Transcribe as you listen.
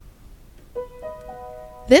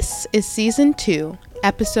This is Season 2,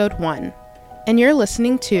 Episode 1, and you're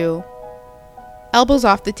listening to Elbows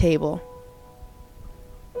Off the Table.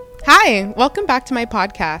 Hi, welcome back to my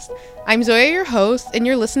podcast. I'm Zoya, your host, and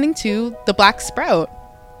you're listening to The Black Sprout.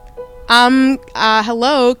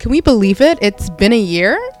 Hello, can we believe it? It's been a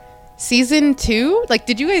year? Season 2?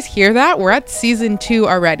 Did you guys hear that? We're at Season 2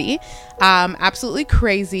 already. Absolutely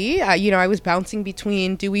crazy. I was bouncing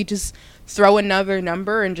between, do we just throw another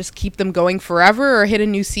number and just keep them going forever or hit a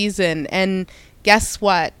new season? And guess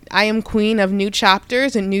what? I am queen of new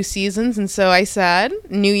chapters and new seasons. And so I said,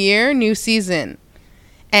 new year, new season.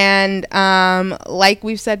 And like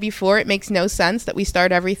we've said before, it makes no sense that we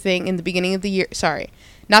start everything in the beginning of the year. Sorry,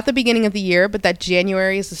 not the beginning of the year, but that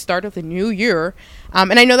January is the start of the new year.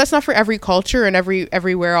 And I know that's not for every culture and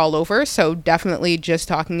everywhere all over. So definitely just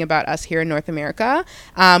talking about us here in North America.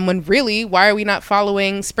 When really, why are we not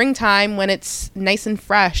following springtime when it's nice and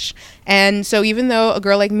fresh? And so even though a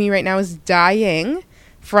girl like me right now is dying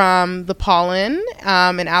from the pollen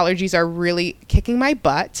and allergies are really kicking my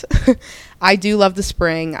butt, I do love the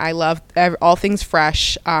spring. I love all things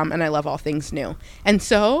fresh, and I love all things new. And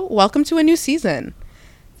so welcome to a new season.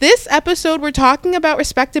 This episode, we're talking about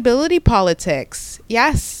respectability politics.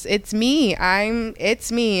 Yes, it's me. I'm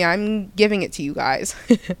giving it to you guys.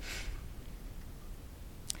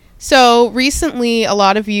 So recently, a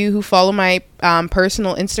lot of you who follow my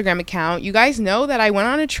personal Instagram account, you guys know that I went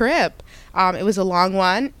on a trip. It was a long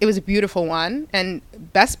one. It was a beautiful one. And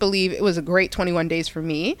best believe it was a great 21 days for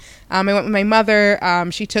me. I went with my mother.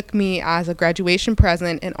 She took me as a graduation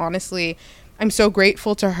present. And honestly, I'm so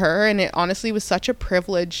grateful to her. And it honestly was such a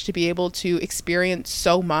privilege to be able to experience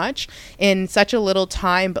so much in such a little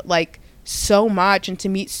time, but so much, and to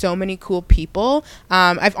meet so many cool people.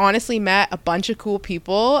 I've honestly met a bunch of cool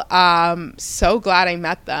people. So glad I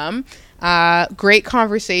met them. Great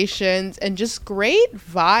conversations and just great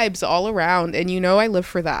vibes all around. And I live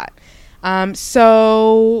for that.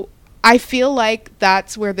 So I feel like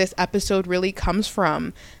that's where this episode really comes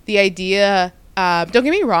from. The idea, don't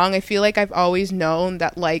get me wrong, I feel like I've always known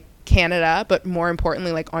that Canada, but more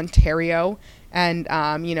importantly Ontario and the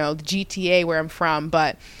GTA where I'm from,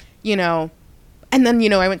 but and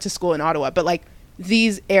then I went to school in Ottawa, but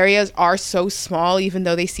these areas are so small even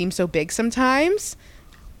though they seem so big sometimes.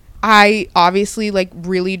 I obviously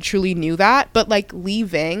really truly knew that, but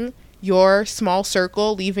leaving your small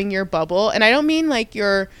circle, leaving your bubble, and I don't mean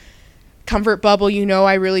your comfort bubble.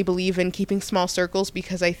 I really believe in keeping small circles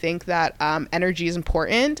because I think that energy is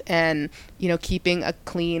important, and keeping a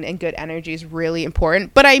clean and good energy is really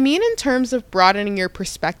important. But I mean in terms of broadening your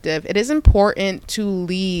perspective, it is important to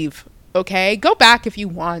leave. Okay, go back if you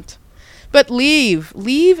want, but leave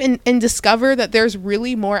and discover that there's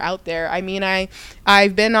really more out there. I mean,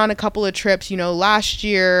 I've been on a couple of trips, last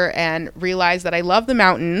year, and realized that I love the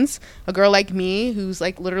mountains. A girl like me who's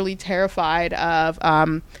literally terrified of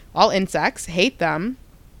all insects, hate them,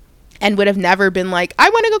 and would have never been I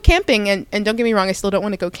want to go camping. And don't get me wrong, I still don't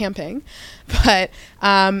want to go camping, but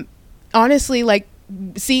honestly,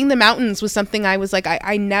 seeing the mountains was something I was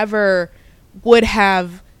I never would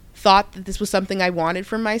have thought that this was something I wanted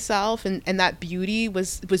for myself, and that beauty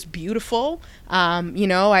was beautiful.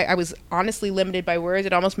 I was honestly limited by words.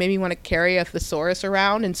 It almost made me want to carry a thesaurus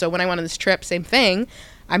around. And so when I went on this trip, same thing.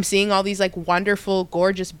 I'm seeing all these wonderful,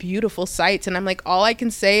 gorgeous, beautiful sights, and I'm all I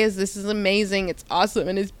can say is this is amazing, it's awesome,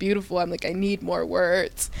 and it's beautiful. I'm I need more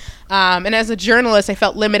words. And as a journalist, I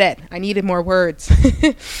felt limited. I needed more words.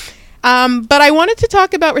 But I wanted to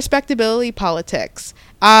talk about respectability politics.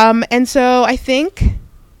 And so I think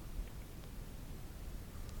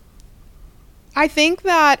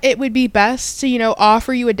that it would be best to,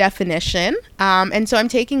 offer you a definition. And so I'm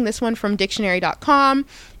taking this one from dictionary.com.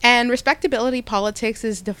 And respectability politics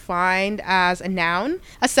is defined as a noun,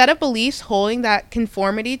 a set of beliefs holding that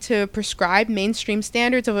conformity to prescribed mainstream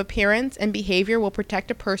standards of appearance and behavior will protect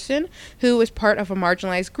a person who is part of a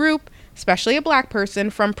marginalized group, especially a Black person,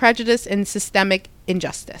 from prejudice and systemic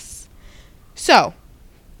injustice. So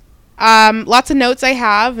lots of notes I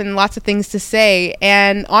have and lots of things to say,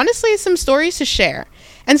 and honestly some stories to share.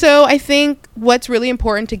 And so I think what's really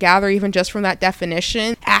important to gather, even just from that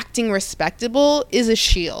definition, acting respectable is a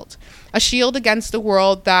shield against a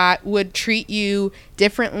world that would treat you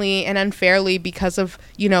differently and unfairly because of,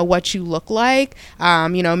 what you look like,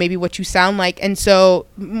 maybe what you sound like. And so,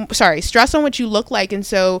 stress on what you look like. And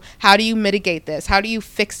so how do you mitigate this? How do you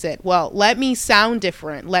fix it? Well, let me sound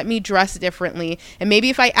different. Let me dress differently. And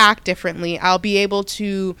maybe if I act differently, I'll be able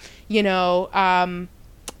to,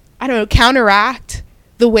 counteract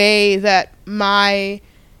the way that my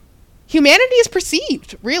humanity is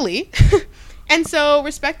perceived, really. And so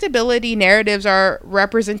respectability narratives are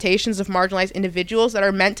representations of marginalized individuals that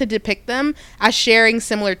are meant to depict them as sharing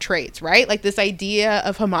similar traits, right? Like this idea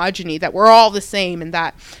of homogeny, that we're all the same, and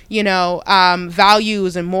that,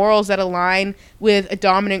 values and morals that align with a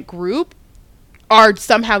dominant group are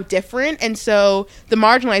somehow different. And so the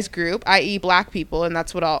marginalized group, i.e. Black people, and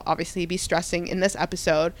that's what I'll obviously be stressing in this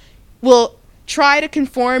episode, will try to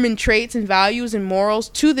conform in traits and values and morals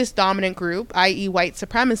to this dominant group, i.e. white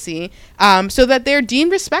supremacy, so that they're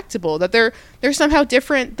deemed respectable, that they're somehow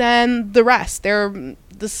different than the rest. They're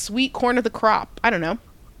the sweet corn of the crop. I don't know.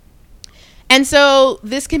 And so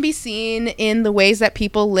this can be seen in the ways that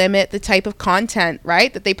people limit the type of content,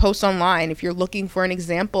 right, that they post online. If you're looking for an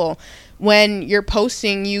example, when you're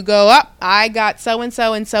posting, you go, I got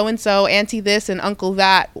so-and-so and so-and-so, auntie this and uncle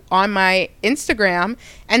that on my Instagram.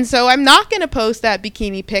 And so I'm not going to post that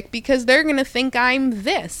bikini pic because they're going to think I'm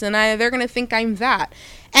this and they're going to think I'm that.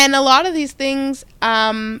 And a lot of these things,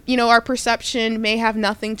 our perception may have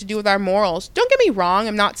nothing to do with our morals. Don't get me wrong.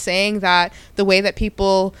 I'm not saying that the way that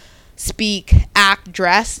people speak, act,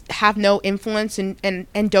 dress have no influence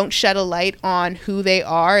and don't shed a light on who they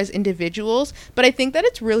are as individuals. But I think that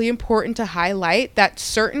it's really important to highlight that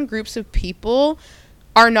certain groups of people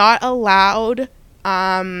are not allowed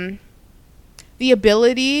the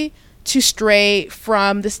ability to stray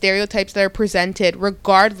from the stereotypes that are presented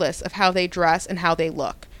regardless of how they dress and how they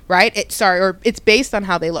look. Right? It's based on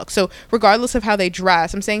how they look. So regardless of how they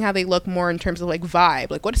dress, I'm saying how they look more in terms of like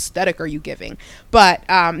vibe, like what aesthetic are you giving, but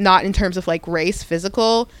not in terms of like race,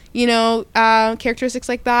 physical, characteristics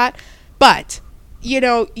like that. But,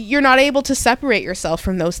 you're not able to separate yourself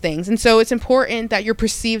from those things. And so it's important that you're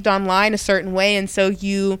perceived online a certain way. And so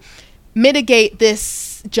you mitigate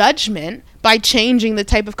this judgment by changing the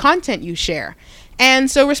type of content you share.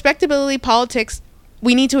 And so respectability politics,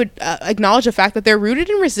 we need to acknowledge the fact that they're rooted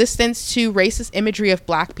in resistance to racist imagery of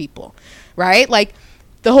Black people, right? Like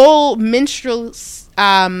the whole minstrel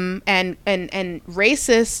and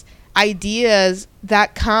racist ideas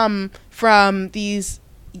that come from these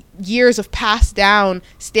years of passed down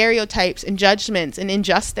stereotypes and judgments and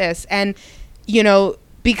injustice. And,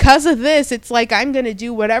 because of this, it's like I'm going to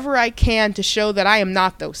do whatever I can to show that I am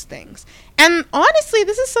not those things. And honestly,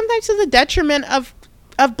 this is sometimes to the detriment of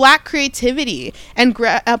Black creativity and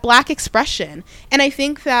Black expression. And I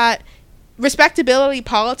think that respectability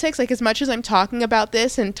politics, like as much as I'm talking about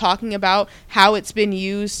this and talking about how it's been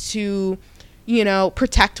used to,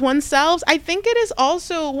 protect oneself, I think it is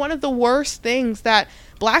also one of the worst things that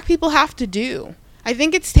Black people have to do. I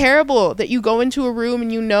think it's terrible that you go into a room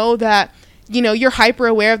and that you're hyper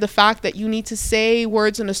aware of the fact that you need to say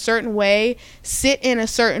words in a certain way, sit in a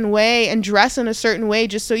certain way, and dress in a certain way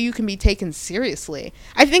just so you can be taken seriously.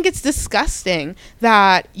 I think it's disgusting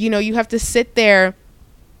that, you have to sit there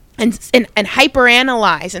and hyper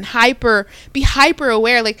analyze and be hyper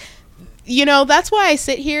aware. Like, that's why I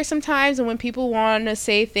sit here sometimes, and when people want to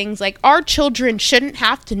say things like our children shouldn't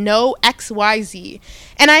have to know XYZ,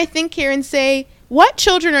 and I think here and say, what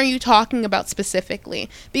children are you talking about specifically?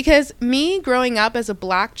 Because me growing up as a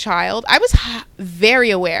Black child, I was very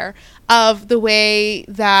aware of the way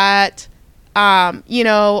that,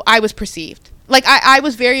 I was perceived. Like, I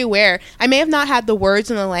was very aware. I may have not had the words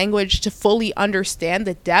and the language to fully understand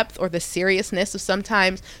the depth or the seriousness of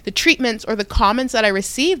sometimes the treatments or the comments that I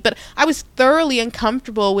received, but I was thoroughly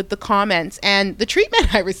uncomfortable with the comments and the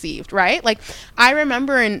treatment I received, right? Like, I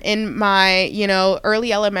remember in my,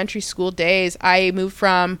 early elementary school days, I moved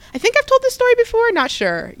from, I think I've told this story before, not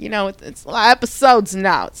sure. It's a lot of episodes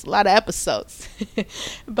now. It's a lot of episodes.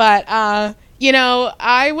 But,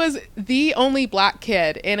 I was the only Black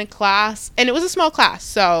kid in a class, and it was a small class,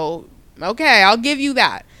 so, okay, I'll give you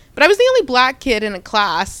that. But I was the only Black kid in a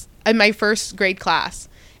class, in my first grade class.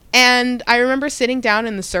 And I remember sitting down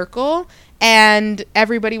in the circle, and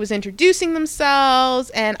everybody was introducing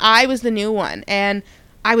themselves, and I was the new one. And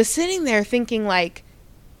I was sitting there thinking, like,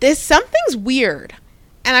 something's weird.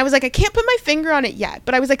 And I was like, I can't put my finger on it yet.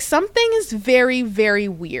 But I was like, something is very, very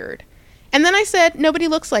weird. And then I said, nobody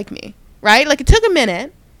looks like me. Right? Like, it took a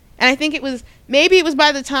minute, and I think maybe it was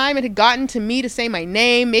by the time it had gotten to me to say my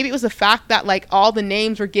name. Maybe it was the fact that, like, all the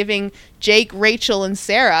names were giving Jake, Rachel, and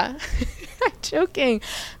Sarah. I'm joking.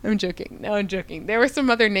 No, I'm joking. There were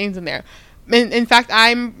some other names in there. In fact,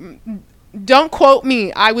 don't quote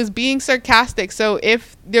me. I was being sarcastic. So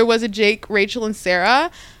if there was a Jake, Rachel, and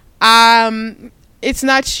Sarah, it's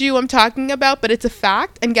not you I'm talking about, but it's a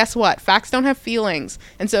fact. And guess what? Facts don't have feelings.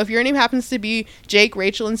 And so if your name happens to be Jake,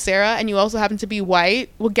 Rachel, and Sarah, and you also happen to be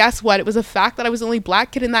white, well, guess what? It was a fact that I was the only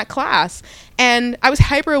Black kid in that class. And I was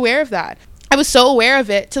hyper aware of that. I was so aware of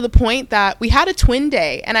it to the point that we had a twin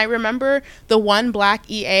day. And I remember the one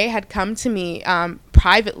black EA had come to me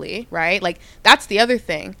privately, right? Like, that's the other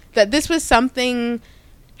thing. That this was something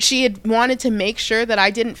she had wanted to make sure that I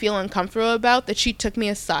didn't feel uncomfortable about, that she took me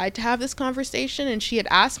aside to have this conversation. And she had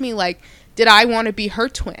asked me, like, did I want to be her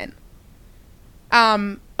twin?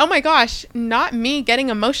 Oh my gosh, not me getting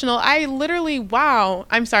emotional. I literally, wow.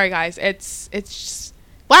 I'm sorry, guys. It's just,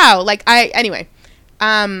 wow. Like, anyway.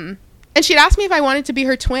 And she'd asked me if I wanted to be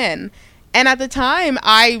her twin. And at the time,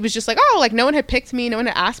 I was just like, oh, like, no one had picked me. No one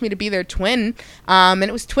had asked me to be their twin. And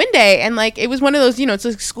it was twin day. And, like, it was one of those, you know, it's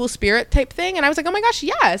a school spirit type thing. And I was like, oh, my gosh,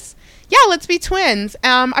 yes. Yeah, let's be twins.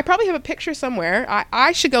 I probably have a picture somewhere.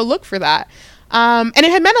 I should go look for that. And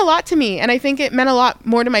it had meant a lot to me. And I think it meant a lot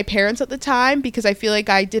more to my parents at the time, because I feel like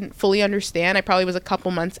I didn't fully understand. I probably was a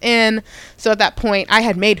couple months in. So at that point, I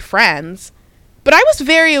had made friends. But I was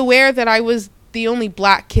very aware that I was the only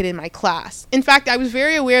black kid in my class. In fact, I was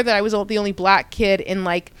very aware that I was the only black kid in,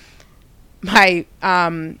 like, my,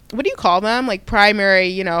 what do you call them? Like, primary,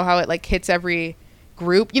 you know, how it, like, hits every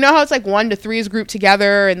group. You know how it's, like, 1 to 3 is grouped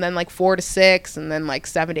together, and then, like, 4 to 6, and then, like,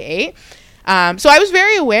 7 to 8. So I was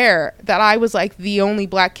very aware that I was, like, the only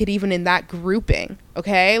black kid even in that grouping,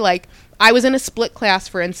 okay? Like, I was in a split class,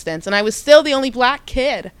 for instance, and I was still the only black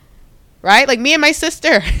kid, right? Like, me and my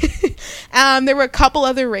sister. There were a couple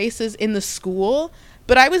other races in the school,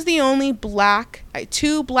 but I was the only black,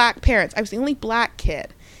 2 black parents. I was the only black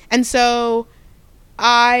kid. And so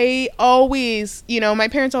I always, you know, my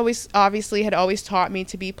parents obviously had always taught me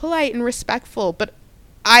to be polite and respectful, but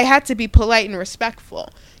I had to be polite and respectful.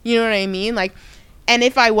 You know what I mean? Like, and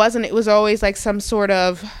if I wasn't, it was always like some sort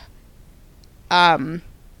of,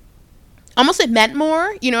 almost it meant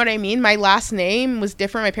more. You know what I mean? My last name was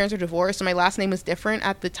different. My parents were divorced, so my last name was different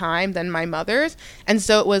at the time than my mother's. And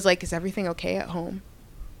so it was like, is everything okay at home?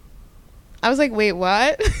 I was like, wait,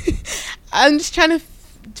 what? I'm just trying to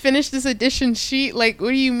finish this addition sheet. Like, what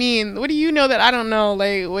do you mean? What do you know that I don't know?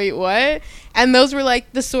 Like, wait, what? And those were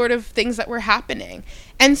like the sort of things that were happening.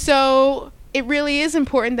 And so it really is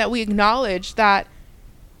important that we acknowledge that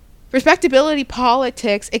respectability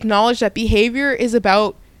politics acknowledge that behavior is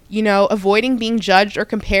about, you know, avoiding being judged or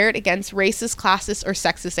compared against racist, classist, or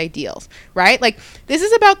sexist ideals, right? Like, this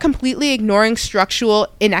is about completely ignoring structural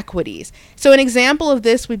inequities. So an example of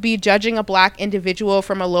this would be judging a black individual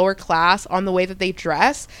from a lower class on the way that they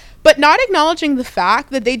dress, but not acknowledging the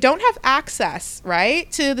fact that they don't have access,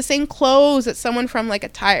 right, to the same clothes that someone from, like,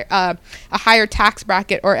 a higher tax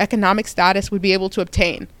bracket or economic status would be able to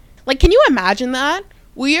obtain. Like, can you imagine that?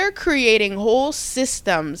 We are creating whole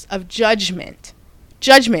systems of judgment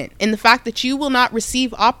in the fact that you will not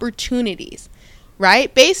receive opportunities,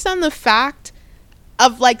 right? Based on the fact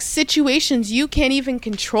of, like, situations you can't even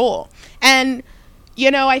control. And, you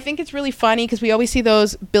know, I think it's really funny because we always see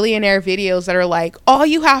those billionaire videos that are like, all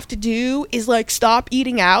you have to do is, like, stop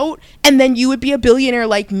eating out and then you would be a billionaire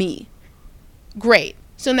like me. Great.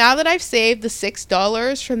 So now that I've saved the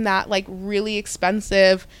 $6 from that, like, really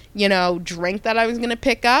expensive, you know, drink that I was going to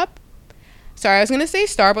pick up. Sorry, I was going to say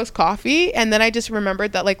Starbucks coffee, and then I just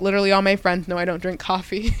remembered that, like, literally all my friends know I don't drink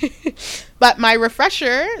coffee. But my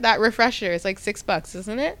refresher is like $6,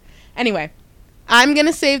 isn't it? Anyway, I'm going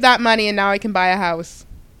to save that money, and now I can buy a house.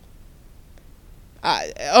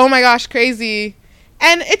 Oh my gosh, crazy.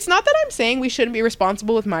 And it's not that I'm saying we shouldn't be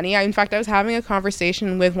responsible with money. In fact, I was having a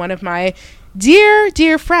conversation with one of my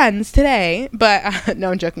dear friends today, but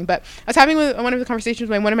no, I'm joking, but I was having one of the conversations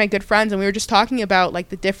with one of my good friends, and we were just talking about, like,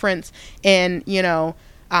 the difference in, you know,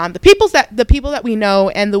 the people that we know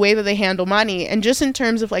and the way that they handle money, and just in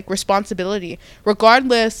terms of, like, responsibility,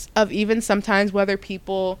 regardless of even sometimes whether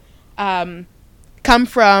people come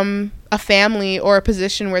from a family or a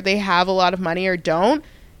position where they have a lot of money or don't.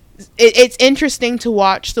 It's interesting to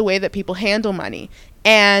watch the way that people handle money.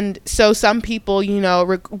 And so some people, you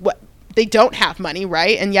know, they don't have money,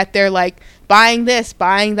 right? And yet they're, like, buying this,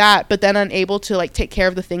 buying that, but then unable to, like, take care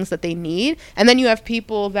of the things that they need. And then you have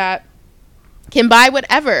people that can buy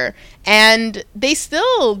whatever, and they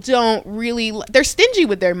still don't really, they're stingy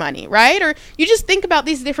with their money, right? Or you just think about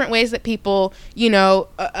these different ways that people, you know,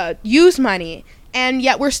 use money. And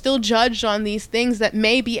yet we're still judged on these things that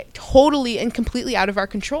may be totally and completely out of our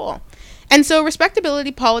control. And so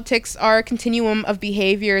respectability politics are a continuum of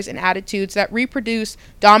behaviors and attitudes that reproduce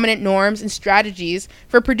dominant norms and strategies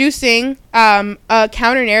for producing a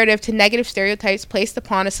counter narrative to negative stereotypes placed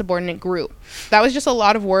upon a subordinate group. That was just a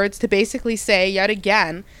lot of words to basically say yet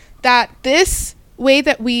again that this way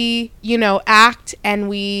that we, you know, act and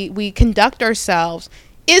we conduct ourselves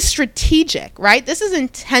is strategic, right? This is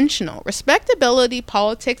intentional. Respectability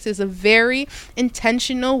politics is a very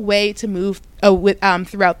intentional way to move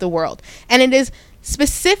throughout the world. And it is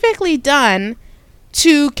specifically done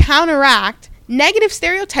to counteract negative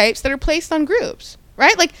stereotypes that are placed on groups,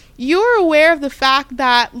 right? Like, you're aware of the fact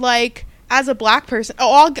that, like, as a black person,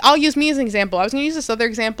 I'll use me as an example. I was going to use this other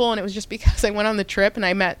example, and it was just because I went on the trip and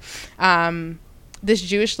I met this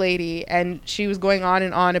Jewish lady, and she was going on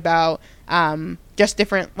and on about just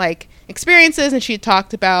different, like, experiences, and she had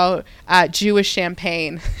talked about Jewish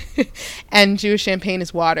champagne, and Jewish champagne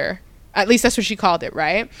is water. At least that's what she called it,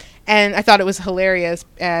 right? And I thought it was hilarious.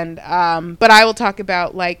 And but I will talk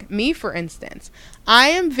about, like, me, for instance. I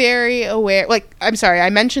am very aware, like, I'm sorry,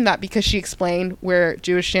 I mentioned that because she explained where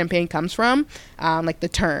Jewish champagne comes from, like the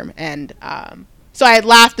term. And so I had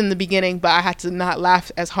laughed in the beginning, but I had to not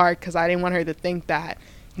laugh as hard because I didn't want her to think that,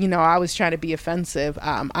 you know, I was trying to be offensive.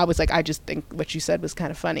 I was like, I just think what you said was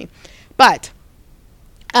kind of funny. But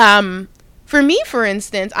for me, for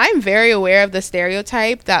instance, I'm very aware of the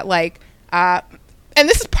stereotype that, like, and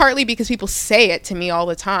this is partly because people say it to me all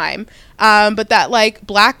the time, but that, like,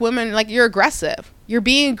 black women, like, you're aggressive. You're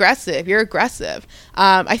being aggressive. You're aggressive.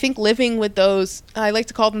 I think living with those, I like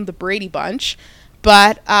to call them the Brady Bunch,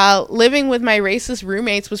 but living with my racist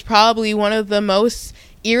roommates was probably one of the most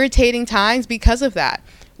irritating times because of that.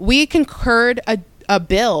 We concurred a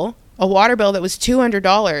bill, a water bill that was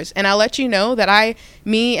 $200. And I'll let you know that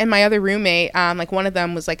me and my other roommate, like, one of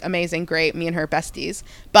them was, like, amazing, great, me and her besties,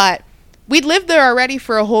 but we'd lived there already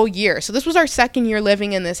for a whole year. So this was our second year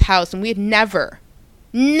living in this house, and we had never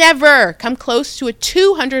come close to a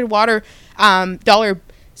 $200 water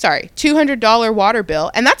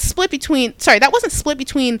bill. And that's split between, that wasn't split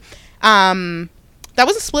between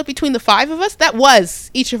the five of us. That was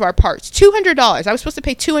each of our parts. $200. I was supposed to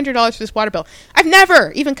pay $200 for this water bill. I've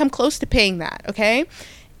never even come close to paying that, okay?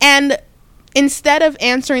 And instead of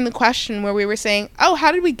answering the question where we were saying, oh,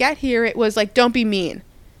 how did we get here? It was like, don't be mean.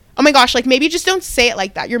 Oh my gosh, like, maybe just don't say it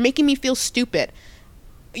like that. You're making me feel stupid.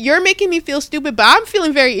 But I'm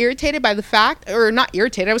feeling very irritated by the fact, or not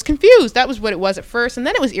irritated, I was confused. That was what it was at first, and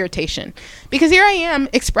then it was irritation. Because here I am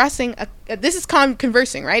expressing, this is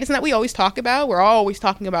conversing, right? Isn't that what we always talk about? We're always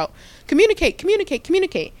talking about communicate.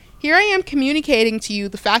 Here I am communicating to you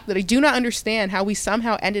the fact that I do not understand how we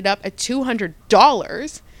somehow ended up at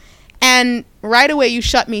 $200, and right away you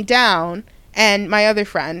shut me down. And my other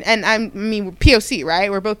friend, and we're POC,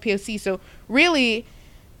 right? We're both POC. So really,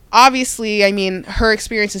 obviously, I mean, her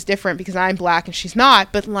experience is different because I'm black and she's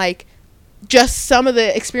not. But, like, just some of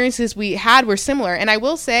the experiences we had were similar. And I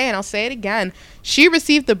will say, and I'll say it again, she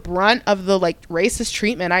received the brunt of the, like, racist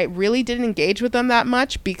treatment. I really didn't engage with them that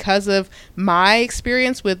much because of my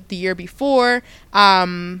experience with the year before.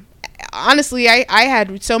 Honestly, I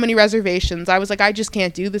had so many reservations. I was like, I just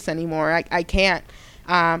can't do this anymore. I can't.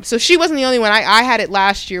 So she wasn't the only one. I had it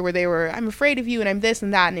last year where they were, I'm afraid of you and I'm this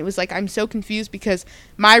and that. And it was like, I'm so confused because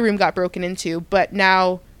my room got broken into, but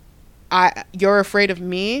now you're afraid of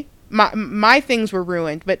me. My things were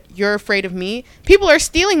ruined, but you're afraid of me. People are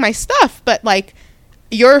stealing my stuff, but, like,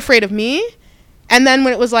 you're afraid of me. And then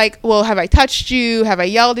when it was like, well, have I touched you? Have I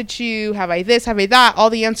yelled at you? Have I this? Have I that? All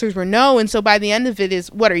the answers were no. And so by the end of it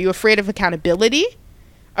is, what, are you afraid of accountability?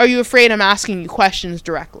 Are you afraid I'm asking you questions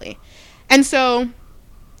directly? And so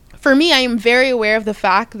for me, I am very aware of the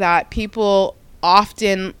fact that people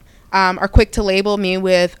often are quick to label me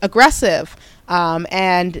with aggressive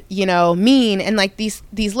and, you know, mean, and, like, these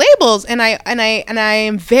labels, and I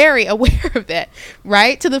am very aware of it,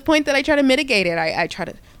 right? To the point that I try to mitigate it. I try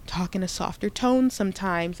to talk in a softer tone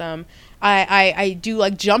sometimes. I do,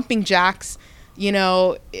 like, jumping jacks, you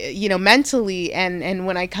know, mentally, and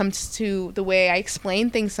when it comes to the way I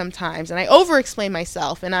explain things sometimes, and I over-explain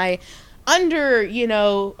myself, and I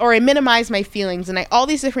or I minimize my feelings, and all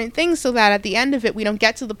these different things, so that at the end of it, we don't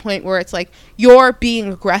get to the point where it's like, you're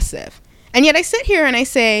being aggressive. And yet I sit here and I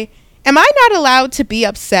say, am I not allowed to be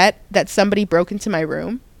upset that somebody broke into my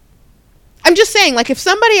room? I'm just saying, like, if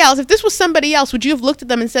this was somebody else, would you have looked at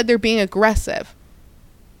them and said they're being aggressive?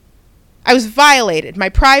 I was violated. My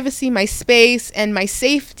privacy, my space, and my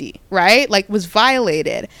safety, right? Like, was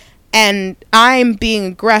violated. And I'm being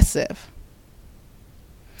aggressive.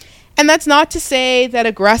 And that's not to say that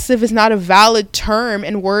aggressive is not a valid term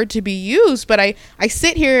and word to be used, but I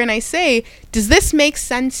sit here and I say, does this make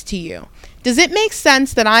sense to you? Does it make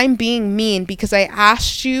sense that I'm being mean because I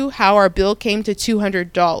asked you how our bill came to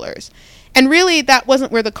 $200? And really, that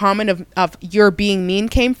wasn't where the comment of you're being mean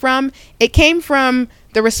came from. It came from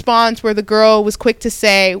the response where the girl was quick to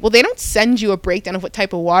say, well, they don't send you a breakdown of what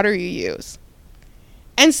type of water you use.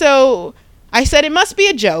 And so I said, it must be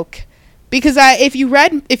a joke. Because if you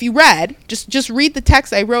read, just read the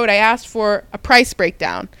text I wrote. I asked for a price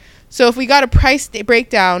breakdown. So if we got a price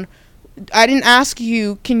breakdown, I didn't ask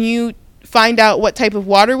you, can you find out what type of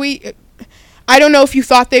water I don't know if you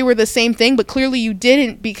thought they were the same thing, but clearly you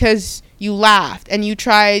didn't, because you laughed and you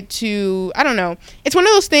tried to, I don't know. It's one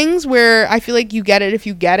of those things where I feel like you get it if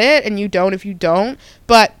you get it and you don't if you don't.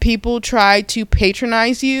 But people try to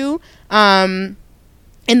patronize you in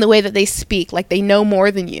the way that they speak, like they know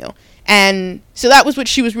more than you. And so that was what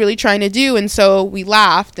she was really trying to do. And so we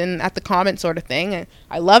laughed and at the comment sort of thing. And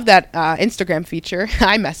I love that Instagram feature,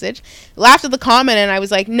 iMessage. Laughed at the comment and I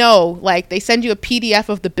was like, no, like they send you a PDF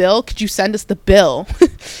of the bill. Could you send us the bill?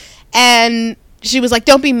 And she was like,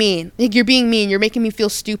 don't be mean. Like, you're being mean. You're making me feel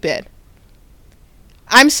stupid.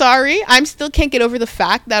 I'm sorry. I still can't get over the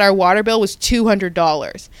fact that our water bill was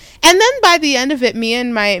 $200. And then by the end of it, me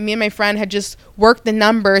and my friend had just worked the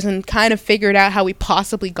numbers and kind of figured out how we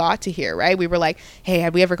possibly got to here, right? We were like, hey,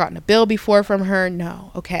 had we ever gotten a bill before from her?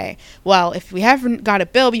 No. Okay. Well, if we haven't got a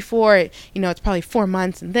bill before, it's probably 4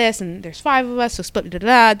 months and this, and there's 5 of us, so split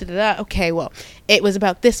da-da-da. Okay, well, it was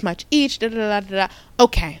about this much each, da-da-da-da-da.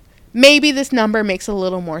 Okay. Maybe this number makes a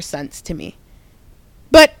little more sense to me.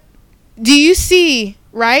 But do you see,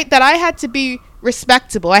 right, that I had to be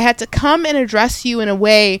respectable? I had to come and address you in a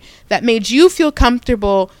way that made you feel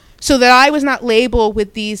comfortable, so that I was not labeled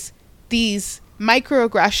with these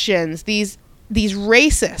microaggressions, these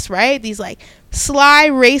racist, right? These like sly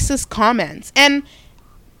racist comments. And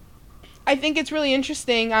I think it's really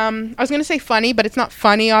interesting. I was going to say funny, but it's not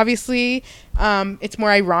funny, obviously. It's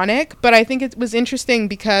more ironic. But I think it was interesting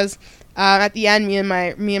because at the end, me and my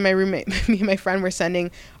roommate, me and my friend were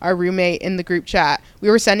sending our roommate in the group chat.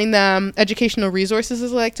 We were sending them educational resources,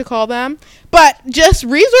 as I like to call them. But just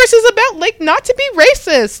resources about, like, not to be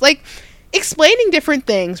racist. Like, explaining different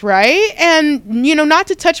things, right? And, not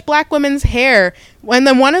to touch black women's hair. And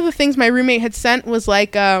then one of the things my roommate had sent was,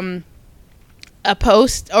 like, a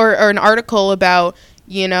post or an article about,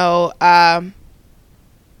 like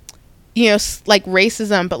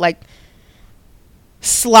racism, but like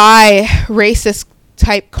sly racist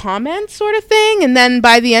type comments sort of thing. And then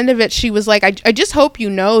by the end of it, she was like, I just hope you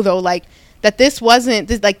know, though, like, that this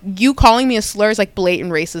wasn't like you calling me a slur is like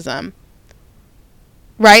blatant racism,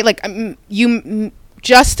 right? Like, you,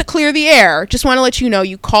 just to clear the air, just want to let you know,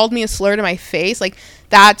 you called me a slur to my face. Like,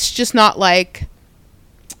 that's just not like,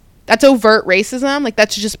 that's overt racism. Like,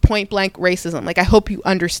 that's just point blank racism. Like, I hope you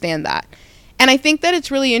understand that. And I think that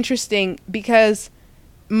it's really interesting because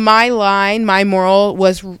my moral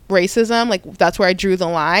was racism. Like, that's where I drew the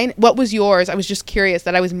line. What was yours? I was just curious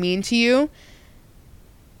that I was mean to you.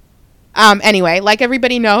 Anyway, like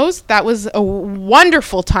everybody knows, that was a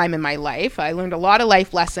wonderful time in my life. I learned a lot of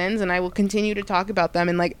life lessons, and I will continue to talk about them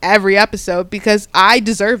in like every episode because I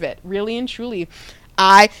deserve it, really and truly.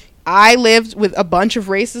 I lived with a bunch of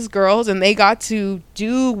racist girls and they got to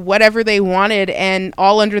do whatever they wanted, and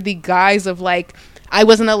all under the guise of like, I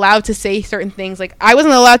wasn't allowed to say certain things. Like, I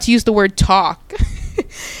wasn't allowed to use the word talk.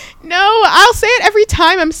 No, I'll say it every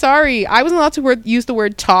time. I'm sorry. I wasn't allowed to use the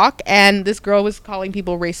word talk, and this girl was calling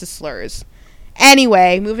people racist slurs.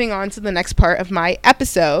 Anyway, moving on to the next part of my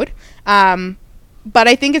episode. But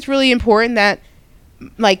I think it's really important that,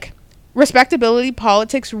 like, respectability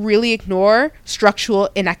politics really ignore structural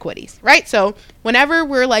inequities, right? So whenever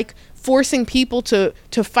we're like forcing people to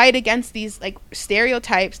fight against these like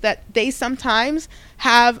stereotypes that they sometimes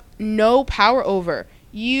have no power over,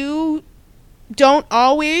 you don't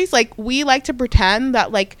always, like, we like to pretend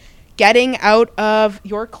that like getting out of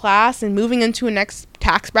your class and moving into a next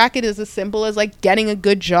tax bracket is as simple as like getting a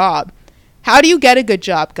good job. How do you get a good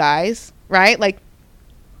job, guys? Right? Like,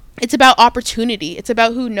 it's about opportunity. It's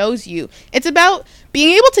about who knows you. It's about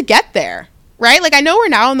being able to get there, right? Like, I know we're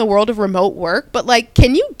now in the world of remote work, but like,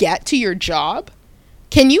 can you get to your job?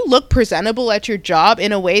 Can you look presentable at your job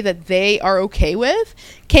in a way that they are okay with?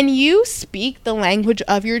 Can you speak the language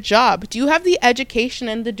of your job? Do you have the education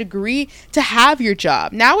and the degree to have your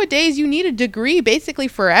job? Nowadays, you need a degree basically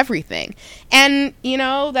for everything. And,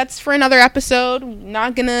 that's for another episode. I'm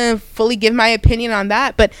not going to fully give my opinion on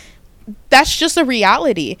that, but that's just a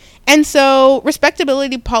reality. And so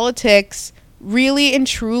respectability politics really and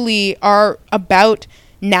truly are about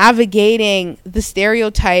navigating the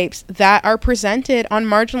stereotypes that are presented on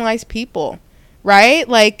marginalized people, right?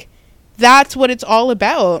 Like, that's what it's all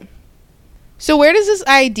about. So where does this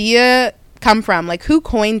idea come from? Like, who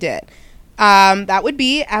coined it? That would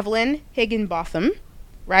be Evelyn Higginbotham,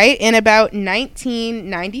 right? In about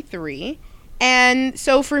 1993. And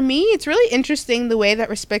so for me, it's really interesting the way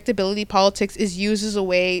that respectability politics is used as a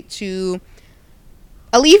way to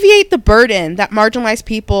alleviate the burden that marginalized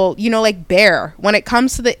people, like bear when it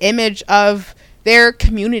comes to the image of their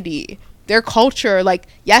community, their culture, like,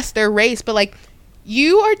 yes, their race, but like,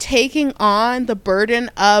 you are taking on the burden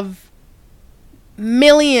of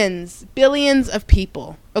millions, billions of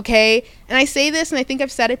people, okay? And I say this, and I think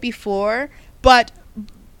I've said it before, but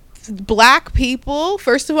Black people,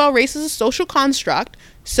 first of all, race is a social construct.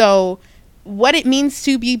 So what it means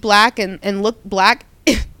to be Black and look Black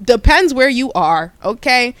depends where you are,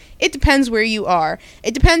 okay? It depends where you are.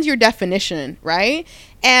 It depends your definition, right?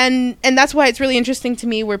 And that's why it's really interesting to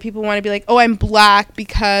me where people want to be like, oh, I'm Black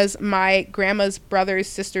because my grandma's brother's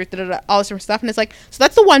sister, all this different stuff. And it's like, so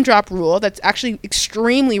that's the one drop rule that's actually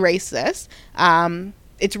extremely racist.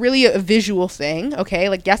 It's really a visual thing, okay?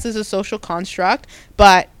 Like, yes, it's a social construct,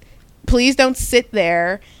 but please don't sit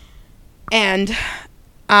there and,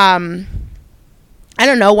 I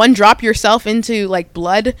don't know, one drop yourself into like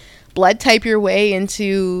blood type your way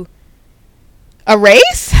into a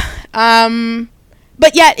race.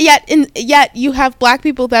 But yet you have Black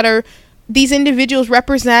people that are, these individuals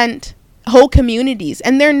represent whole communities,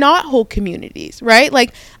 and they're not whole communities, right?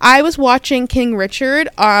 Like, I was watching King Richard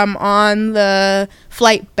on the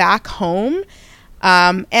flight back home,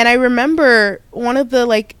 and I remember one of the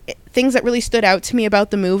like things that really stood out to me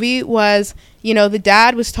about the movie was, the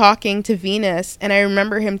dad was talking to Venus, and I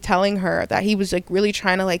remember him telling her that he was like really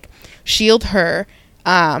trying to like shield her,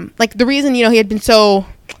 like the reason he had been so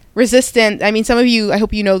resistant. I mean, some of you, I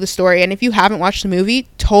hope you know the story, and if you haven't watched the movie,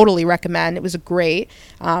 totally recommend. It was great.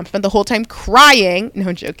 Spent the whole time crying. No,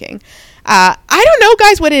 I'm joking. I don't know,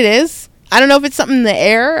 guys, what it is. I don't know if it's something in the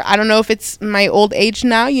air. I don't know if it's my old age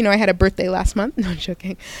now. I had a birthday last month. No, I'm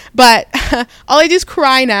joking. But all I do is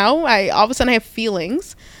cry now. All of a sudden I have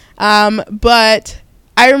feelings. But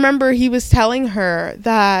I remember he was telling her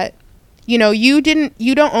that, you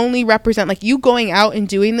don't only represent, like, you going out and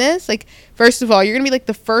doing this. Like, first of all, you're going to be like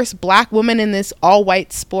the first Black woman in this all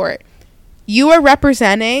white sport. You are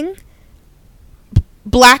representing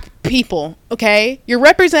Black people, okay? You're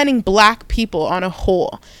representing Black people on a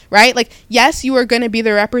whole, right? Like, yes, you are going to be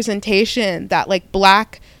the representation that like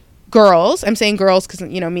Black girls, I'm saying girls because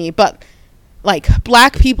me, but like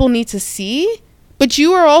Black people need to see, but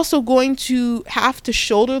you are also going to have to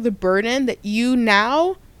shoulder the burden that you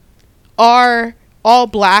now are all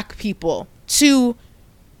Black people to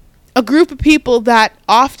a group of people that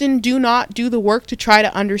often do not do the work to try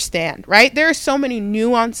to understand, right? There are so many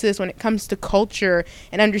nuances when it comes to culture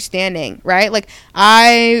and understanding, right? Like,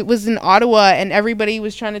 I was in Ottawa and everybody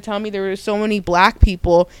was trying to tell me there were so many Black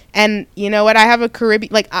people, and you know what? I have a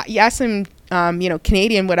Caribbean, like, yes, I'm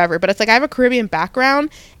Canadian, whatever, but it's like I have a Caribbean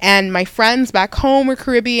background, and my friends back home were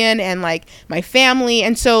Caribbean, and like my family,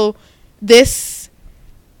 and so this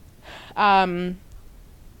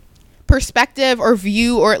perspective or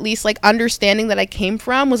view, or at least like understanding that I came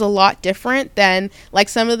from, was a lot different than like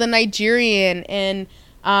some of the Nigerian and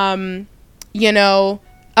other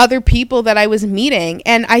people that I was meeting.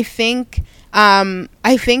 And I think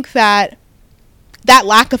that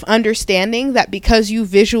lack of understanding, that because you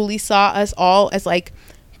visually saw us all as like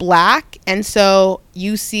Black, and so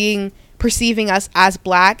you perceiving us as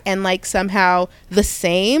Black and like somehow the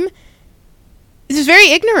same, is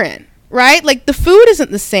very ignorant. Right? Like, the food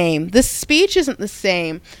isn't the same. The speech isn't the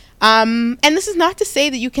same. And this is not to say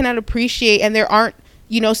that you cannot appreciate, and there aren't,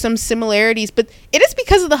 some similarities, but it is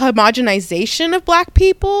because of the homogenization of Black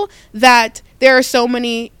people that there are so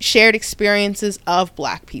many shared experiences of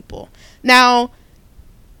Black people. Now,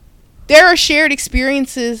 there are shared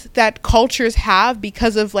experiences that cultures have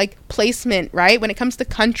because of like placement, right? When it comes to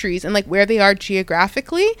countries and like where they are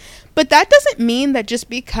geographically. But that doesn't mean that just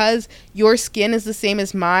because your skin is the same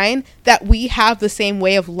as mine, that we have the same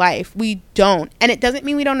way of life. We don't. And it doesn't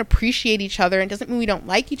mean we don't appreciate each other. It doesn't mean we don't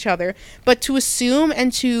like each other. But to assume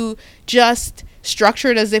and to just structure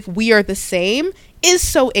it as if we are the same is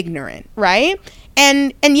so ignorant, right?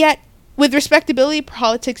 And yet, with respectability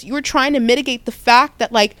politics, you are trying to mitigate the fact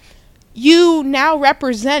that like, you now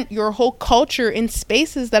represent your whole culture in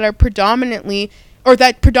spaces that are predominantly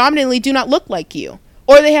do not look like you.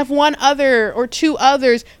 Or they have one other or two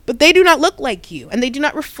others, but they do not look like you, and they do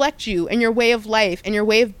not reflect you and your way of life and your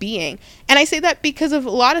way of being. And I say that because of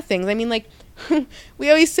a lot of things. I mean, like, we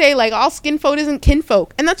always say, like, all skin folk isn't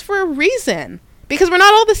kinfolk. And that's for a reason, because we're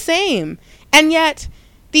not all the same. And yet,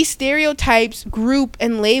 these stereotypes group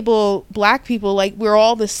and label Black people like we're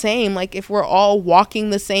all the same, like if we're all walking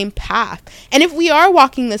the same path. And if we are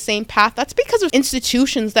walking the same path, that's because of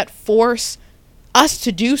institutions that force us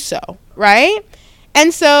to do so, right?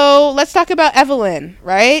 And so let's talk about Evelyn,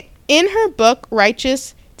 right? In her book,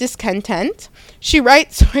 Righteous Discontent, She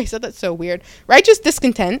writes, sorry, I said that's so weird. Righteous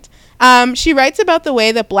Discontent. She writes about the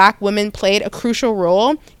way that Black women played a crucial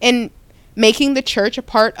role in making the church a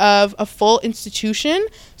part of a full institution.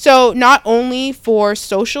 So not only for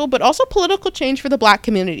social, but also political change for the Black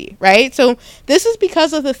community, right? So this is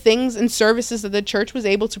because of the things and services that the church was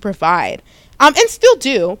able to provide, and still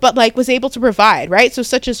do, but like was able to provide, right? So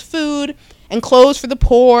such as food and clothes for the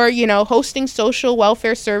poor, you know, hosting social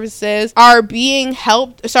welfare services are being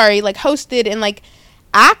hosted and like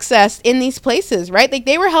accessed in these places, right? Like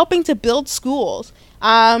they were helping to build schools.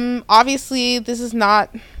 Obviously this is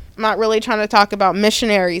I'm not really trying to talk about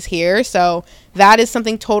missionaries here, so that is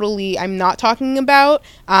something totally I'm not talking about.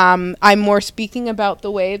 I'm more speaking about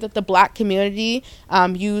the way that the Black community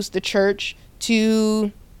used the church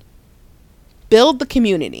to build the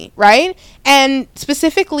community, right? And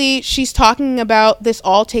specifically, she's talking about this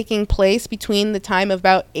all taking place between the time of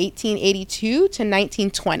about 1882 to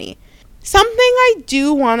 1920. Something I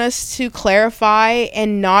do want us to clarify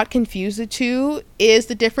and not confuse the two is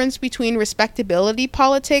the difference between respectability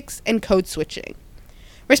politics and code switching.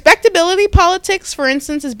 Respectability politics, for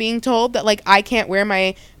instance, is being told that like I can't wear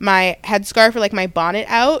my headscarf or like my bonnet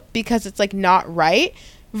out because it's like not right,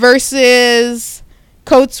 versus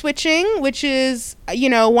code switching, which is, you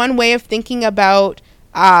know, one way of thinking about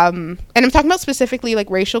and I'm talking about specifically like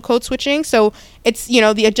racial code switching. So it's, you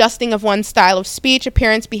know, the adjusting of one's style of speech,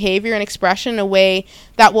 appearance, behavior, and expression in a way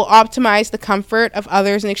that will optimize the comfort of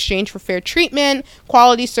others in exchange for fair treatment,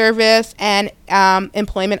 quality service, and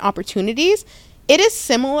employment opportunities. It is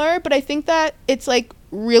similar, but I think that it's like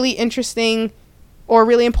really interesting or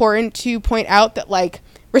really important to point out that like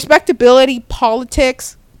respectability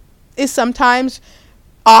politics is sometimes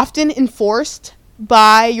often enforced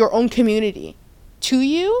by your own community to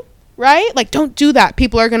you, right? Like, don't do that,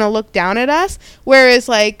 people are gonna look down at us. Whereas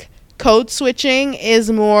like code switching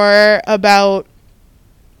is more about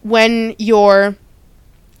when you're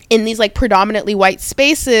in these like predominantly white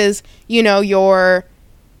spaces, you know, you're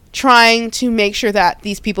trying to make sure that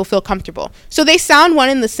these people feel comfortable. So they sound one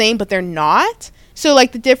and the same, but they're not. So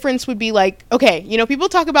like the difference would be like, okay, you know, people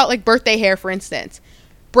talk about like birthday hair, for instance.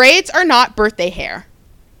 Braids are not birthday hair.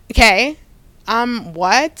 Okay?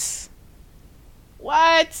 What,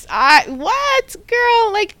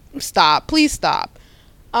 girl? Like, stop. Please stop.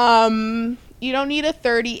 You don't need a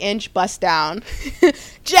 30-inch bust down.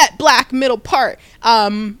 Jet black middle part.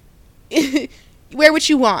 Wear what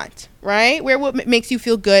you want, right? Wear what makes you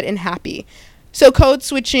feel good and happy. So code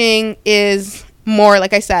switching is more,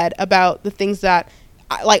 like I said, about the things that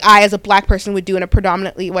I as a Black person would do in a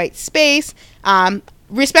predominantly white space.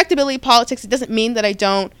 Respectability politics, it doesn't mean that I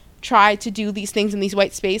don't try to do these things in these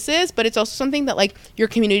white spaces, but it's also something that like your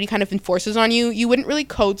community kind of enforces on you. You wouldn't really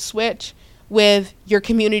code switch with your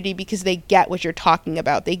community because they get what you're talking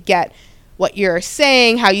about. They get what you're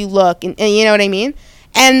saying, how you look, and you know what I mean?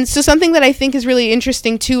 And so something that I think is really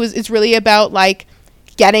interesting too is it's really about like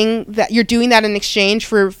getting that you're doing that in exchange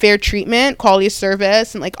for fair treatment, quality of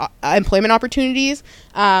service, and like employment opportunities.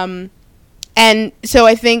 And so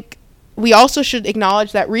I think we also should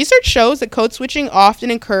acknowledge that research shows that code switching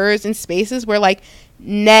often occurs in spaces where like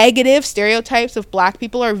negative stereotypes of Black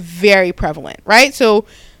people are very prevalent, right? So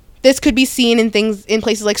this could be seen in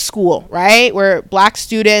places like school, right? Where Black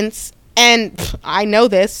students, and I know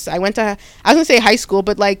this, I was gonna say high school,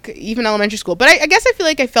 but like even elementary school, but I guess I feel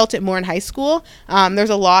like I felt it more in high school. There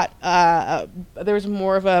was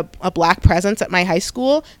more of a Black presence at my high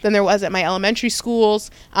school than there was at my elementary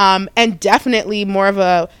schools, and definitely more of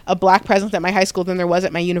a Black presence at my high school than there was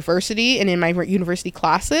at my university and in my university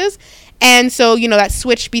classes. And so, you know, that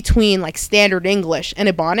switch between like standard English and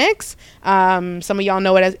Ebonics, some of y'all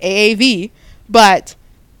know it as AAV, but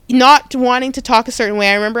not wanting to talk a certain way.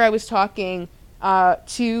 I remember I was talking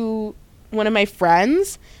to one of my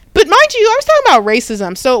friends, but mind you, I was talking about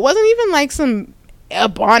racism, so it wasn't even like some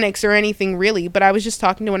Ebonics or anything really, but I was just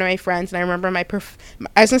talking to one of my friends, and I remember I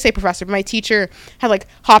was gonna say professor, but my teacher had like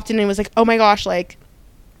hopped in and was like, oh my gosh, like,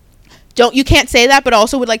 you can't say that, but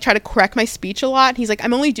also would like try to correct my speech a lot. He's like,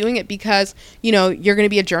 I'm only doing it because, you know, you're gonna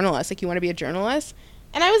be a journalist, like you want to be a journalist.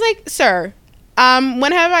 And I was like, sir,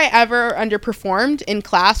 when have I ever underperformed in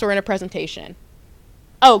class or in a presentation?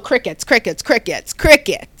 Oh, crickets.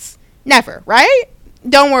 Never, right?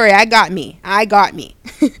 Don't worry, I got me.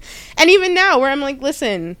 And even now, where I'm like,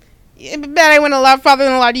 listen, I bet I went a lot farther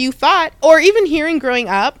than a lot of you thought. Or even hearing growing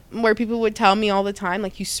up, where people would tell me all the time,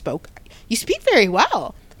 like, you speak very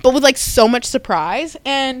well, but with like so much surprise.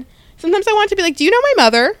 And sometimes I want to be like, do you know my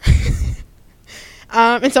mother?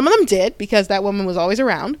 And some of them did, because that woman was always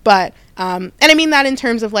around. But, and I mean that in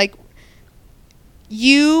terms of like,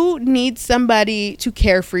 You need somebody to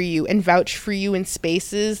care for you and vouch for you in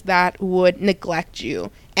spaces that would neglect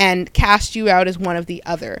you and cast you out as one of the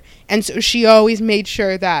other. And so she always made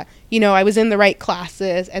sure that, you know, I was in the right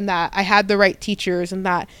classes and that I had the right teachers and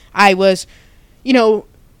that I was, you know,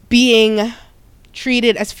 being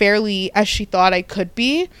treated as fairly as she thought I could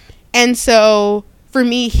be. And so for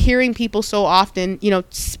me, hearing people so often, you know,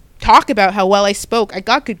 talk about how well I spoke, I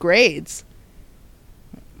got good grades.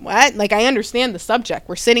 What? Like, I understand the subject.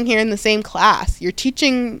 We're sitting here in the same class. You're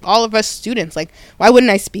teaching all of us students. Like, why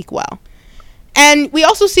wouldn't I speak well? And we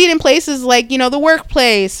also see it in places like, you know, the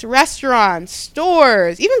workplace, restaurants,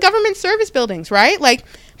 stores, even government service buildings, right? Like,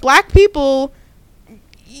 Black people,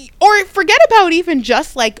 or forget about even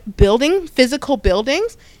just like physical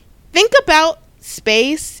buildings. Think about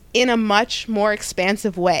space in a much more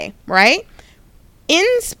expansive way, right? In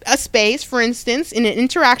a space, for instance, in an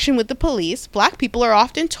interaction with the police, Black people are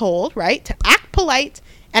often told, right, to act polite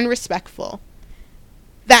and respectful.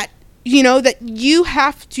 That, you know, that you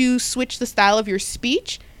have to switch the style of your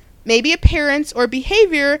speech, maybe appearance or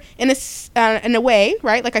behavior in a way,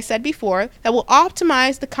 right, like I said before, that will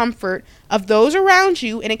optimize the comfort of those around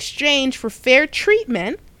you in exchange for fair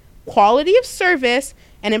treatment, quality of service,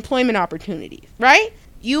 and employment opportunities, right?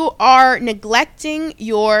 You are neglecting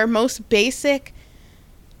your most basic,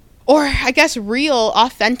 or I guess real,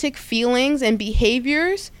 authentic feelings and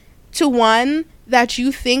behaviors to one that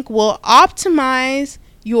you think will optimize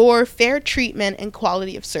your fair treatment and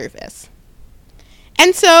quality of service.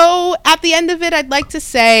 And so at the end of it, I'd like to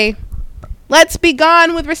say, let's be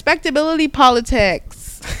gone with respectability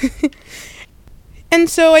politics. And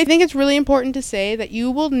so I think it's really important to say that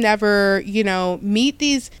you will never, you know, meet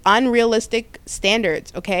these unrealistic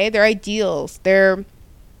standards, okay? They're ideals. They're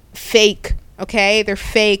fake, okay? They're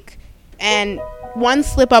fake. And one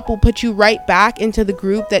slip up will put you right back into the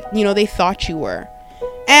group that, you know, they thought you were.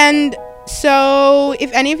 And so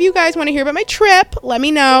if any of you guys want to hear about my trip, let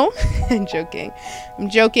me know. I'm joking.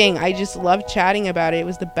 I just love chatting about it. It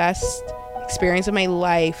was the best experience of my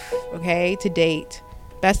life, okay, to date.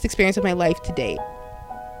 Best experience of my life to date.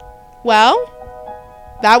 Well,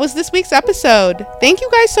 that was this week's episode. Thank you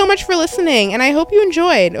guys so much for listening, and I hope you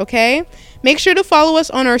enjoyed, okay? Make sure to follow us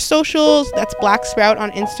on our socials. That's Black Sprout on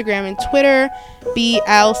Instagram and Twitter,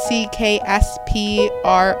 BLCKSPROUT.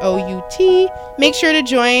 Make sure to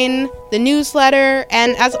join the newsletter,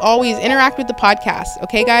 and as always, interact with the podcast.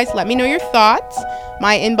 Okay, guys? Let me know your thoughts.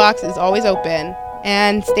 My inbox is always open.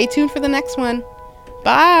 And stay tuned for the next one.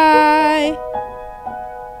 Bye!